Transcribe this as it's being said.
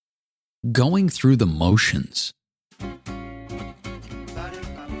Going through the motions.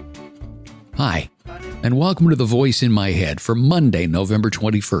 Hi, and welcome to The Voice in My Head for Monday, November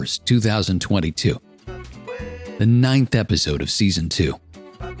 21st, 2022. The 9th episode of Season 2.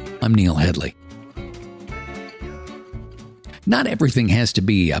 I'm Neil Headley. Not everything has to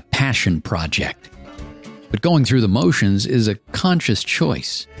be a passion project, but going through the motions is a conscious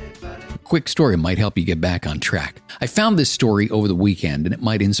choice. A quick story might help you get back on track. I found this story over the weekend, and it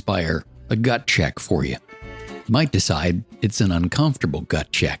might inspire a gut check for you. You might decide it's an uncomfortable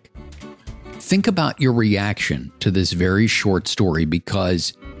gut check. Think about your reaction to this very short story,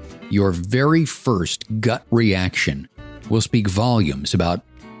 because your very first gut reaction will speak volumes about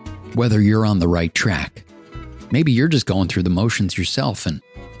whether you're on the right track. Maybe you're just going through the motions yourself and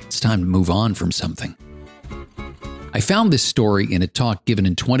it's time to move on from something. I found this story in a talk given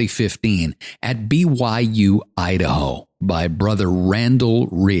in 2015 at BYU, Idaho by Brother Randall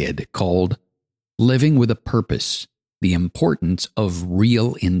Ridd called Living with a Purpose, The Importance of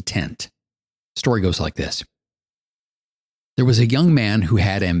Real Intent. The story goes like this. There was a young man who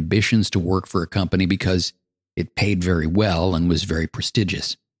had ambitions to work for a company because it paid very well and was very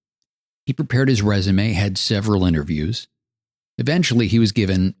prestigious. He prepared his resume, had several interviews. Eventually, he was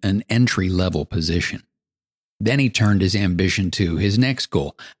given an entry-level position. Then he turned his ambition to his next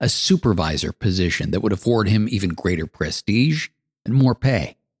goal, a supervisor position that would afford him even greater prestige and more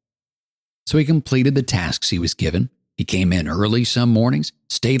pay. So he completed the tasks he was given. He came in early some mornings,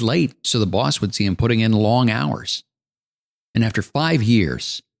 stayed late so the boss would see him putting in long hours. And after 5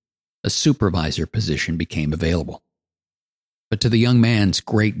 years, a supervisor position became available. But to the young man's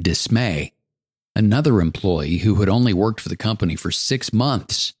great dismay, another employee who had only worked for the company for 6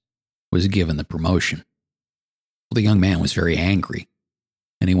 months was given the promotion. Well, the young man was very angry,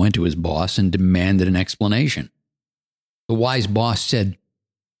 and he went to his boss and demanded an explanation. The wise boss said,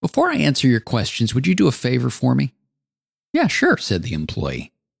 "Before I answer your questions, would you do a favor for me?" "Yeah, sure," said the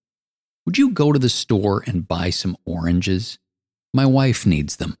employee. "Would you go to the store and buy some oranges? My wife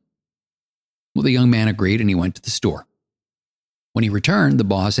needs them." Well, the young man agreed, and he went to the store. When he returned, the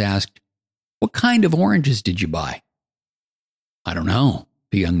boss asked, "What kind of oranges did you buy?" "I don't know,"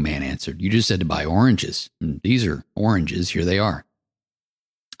 the young man answered. "You just said to buy oranges. And these are oranges. Here they are."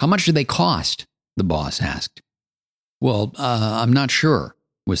 "How much do they cost?" the boss asked. "Well, I'm not sure,"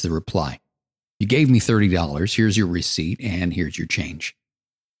 was the reply. "You gave me $30. Here's your receipt, and here's your change."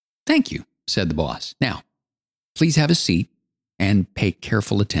 "Thank you," said the boss. "Now, please have a seat and pay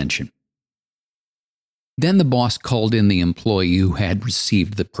careful attention." Then the boss called in the employee who had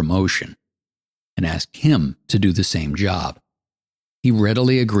received the promotion and asked him to do the same job. He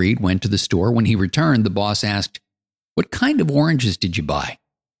readily agreed, went to the store. When he returned, the boss asked, "What kind of oranges did you buy?"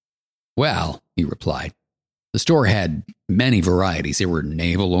 "Well," he replied, "the store had many varieties. There were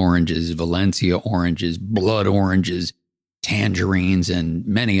navel oranges, Valencia oranges, blood oranges, tangerines, and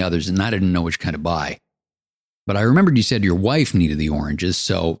many others, and I didn't know which kind to buy. But I remembered you said your wife needed the oranges,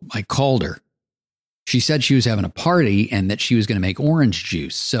 so I called her. She said she was having a party and that she was going to make orange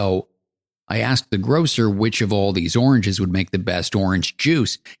juice, so I asked the grocer which of all these oranges would make the best orange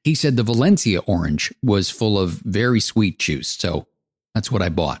juice. He said the Valencia orange was full of very sweet juice, so that's what I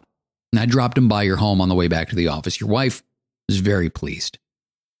bought. And I dropped them by your home on the way back to the office. Your wife was very pleased."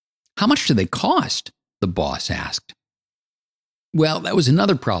 "How much do they cost?" the boss asked. "Well, that was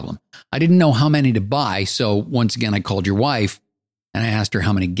another problem. I didn't know how many to buy, so once again I called your wife and I asked her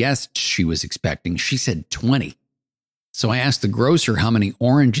how many guests she was expecting. She said 20. So I asked the grocer how many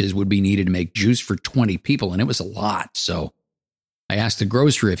oranges would be needed to make juice for 20 people, and it was a lot. So I asked the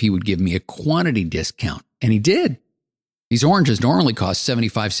grocer if he would give me a quantity discount, and he did. These oranges normally cost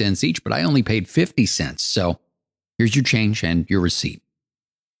 75 cents each, but I only paid 50 cents. So here's your change and your receipt."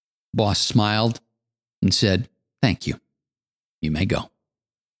 Boss smiled and said, "Thank you. You may go."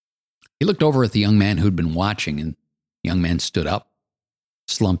 He looked over at the young man who'd been watching, and the young man stood up,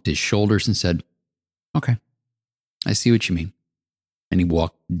 slumped his shoulders, and said, "Okay, I see what you mean." And he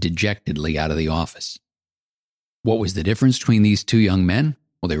walked dejectedly out of the office. What was the difference between these two young men?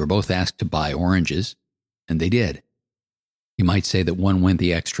 Well, they were both asked to buy oranges, and they did. You might say that one went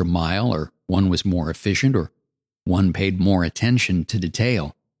the extra mile, or one was more efficient, or one paid more attention to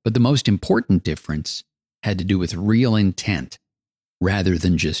detail. But the most important difference had to do with real intent, rather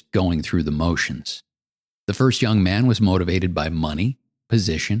than just going through the motions. The first young man was motivated by money,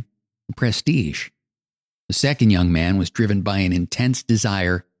 position, and prestige. The second young man was driven by an intense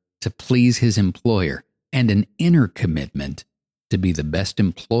desire to please his employer and an inner commitment to be the best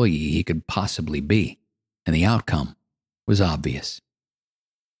employee he could possibly be, and the outcome was obvious.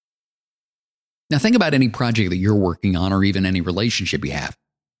 Now think about any project that you're working on, or even any relationship you have.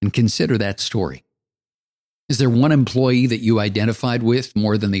 and consider that story. Is there one employee that you identified with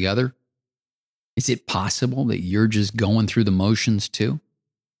more than the other? Is it possible that you're just going through the motions too?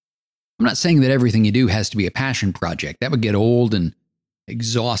 I'm not saying that everything you do has to be a passion project. That would get old and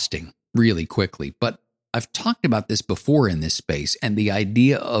exhausting really quickly. But I've talked about this before in this space and the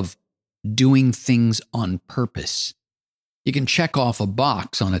idea of doing things on purpose. You can check off a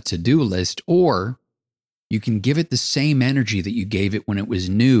box on a to-do list, or you can give it the same energy that you gave it when it was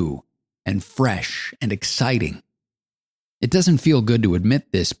new and fresh and exciting. It doesn't feel good to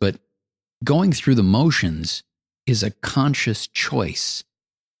admit this, but going through the motions is a conscious choice.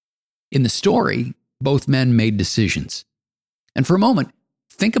 In the story, both men made decisions. And for a moment,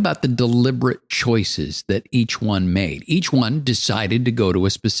 think about the deliberate choices that each one made. Each one decided to go to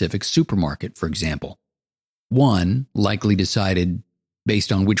a specific supermarket, for example. One likely decided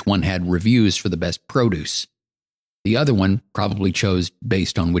based on which one had reviews for the best produce. The other one probably chose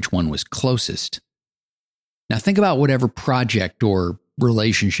based on which one was closest. Now think about whatever project or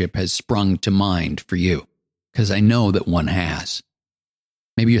relationship has sprung to mind for you, because I know that one has.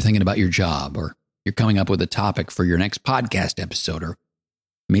 Maybe you're thinking about your job, or you're coming up with a topic for your next podcast episode, or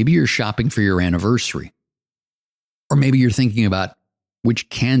maybe you're shopping for your anniversary, or maybe you're thinking about which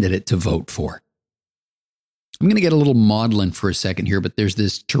candidate to vote for. I'm going to get a little maudlin for a second here, but there's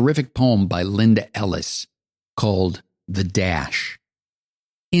this terrific poem by Linda Ellis called The Dash.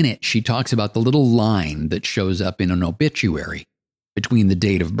 In it, she talks about the little line that shows up in an obituary between the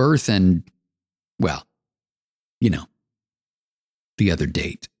date of birth and, well, the other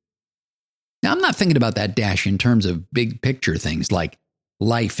date. Now, I'm not thinking about that dash in terms of big picture things like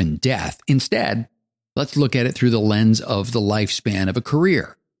life and death. Instead, let's look at it through the lens of the lifespan of a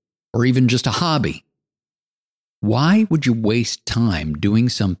career or even just a hobby. Why would you waste time doing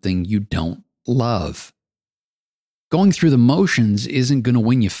something you don't love? Going through the motions isn't going to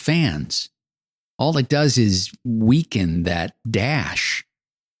win you fans. All it does is weaken that dash.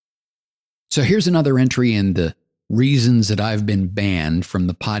 So here's another entry in the reasons that I've been banned from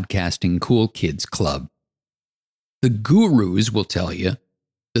the Podcasting Cool Kids Club. The gurus will tell you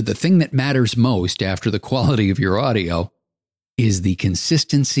that the thing that matters most after the quality of your audio is the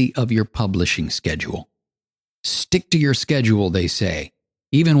consistency of your publishing schedule. Stick to your schedule, they say,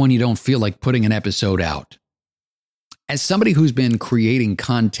 even when you don't feel like putting an episode out. As somebody who's been creating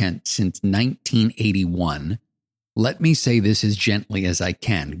content since 1981, let me say this as gently as I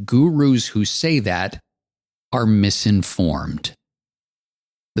can. Gurus who say that are misinformed.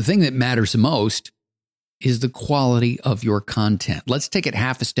 The thing that matters most is the quality of your content. Let's take it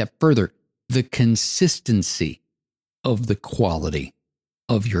half a step further. The consistency of the quality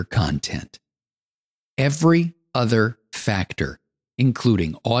of your content. Every other factor,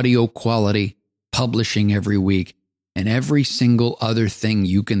 including audio quality, publishing every week, and every single other thing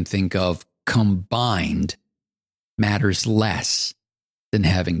you can think of combined, matters less than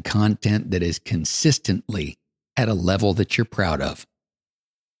having content that is consistently at a level that you're proud of.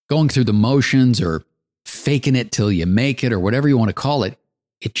 Going through the motions or faking it till you make it or whatever you want to call it,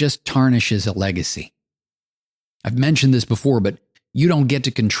 it just tarnishes a legacy. I've mentioned this before, but you don't get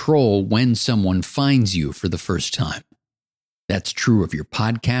to control when someone finds you for the first time. That's true of your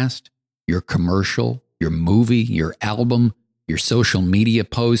podcast, your commercial, your movie, your album, your social media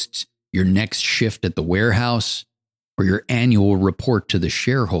posts, your next shift at the warehouse, or your annual report to the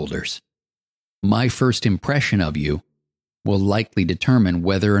shareholders. My first impression of you will likely determine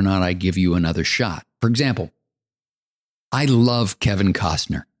whether or not I give you another shot. For example, I love Kevin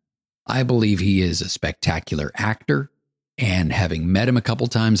Costner. I believe he is a spectacular actor, and having met him a couple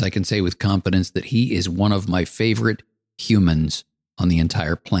times, I can say with confidence that he is one of my favorite humans on the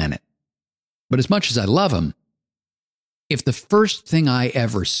entire planet. But as much as I love him, if the first thing I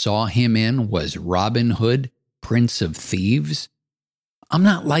ever saw him in was Robin Hood, Prince of Thieves, I'm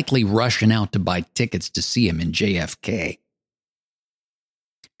not likely rushing out to buy tickets to see him in JFK.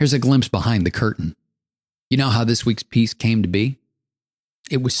 Here's a glimpse behind the curtain. You know how this week's piece came to be?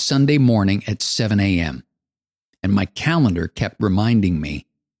 It was Sunday morning at 7 a.m., and my calendar kept reminding me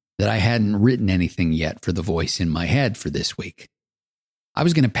that I hadn't written anything yet for the voice in my head for this week. I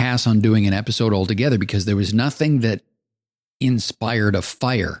was going to pass on doing an episode altogether because there was nothing that inspired a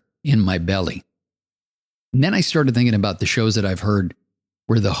fire in my belly. And then I started thinking about the shows that I've heard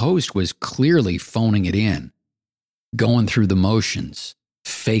where the host was clearly phoning it in, going through the motions,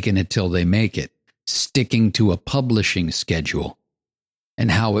 faking it till they make it, sticking to a publishing schedule, and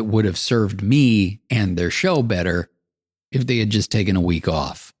how it would have served me and their show better if they had just taken a week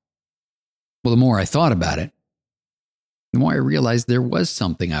off. Well, the more I thought about it, the more I realized there was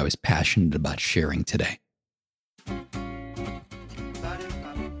something I was passionate about sharing today.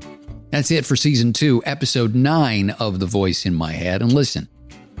 That's it for Season 2, Episode 9 of The Voice in My Head. And listen,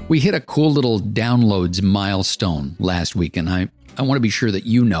 we hit a cool little downloads milestone last week, and I want to be sure that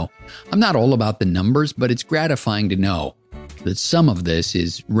you know, I'm not all about the numbers, but it's gratifying to know that some of this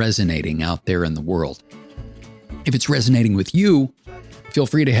is resonating out there in the world. If it's resonating with you, feel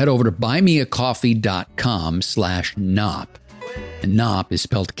free to head over to buymeacoffee.com/Knopp. And Knopp is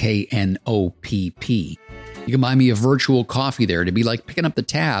spelled Knopp. You can buy me a virtual coffee there. To be like picking up the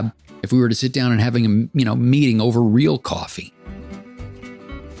tab if we were to sit down and having a meeting over real coffee.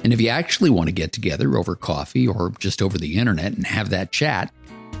 And if you actually want to get together over coffee or just over the internet and have that chat,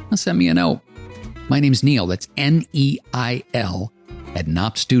 send me a note. My name's Neil. That's Neil at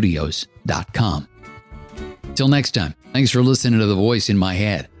knoppstudios.com. Till next time, thanks for listening to The Voice in My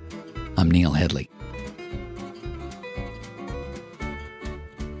Head. I'm Neil Headley.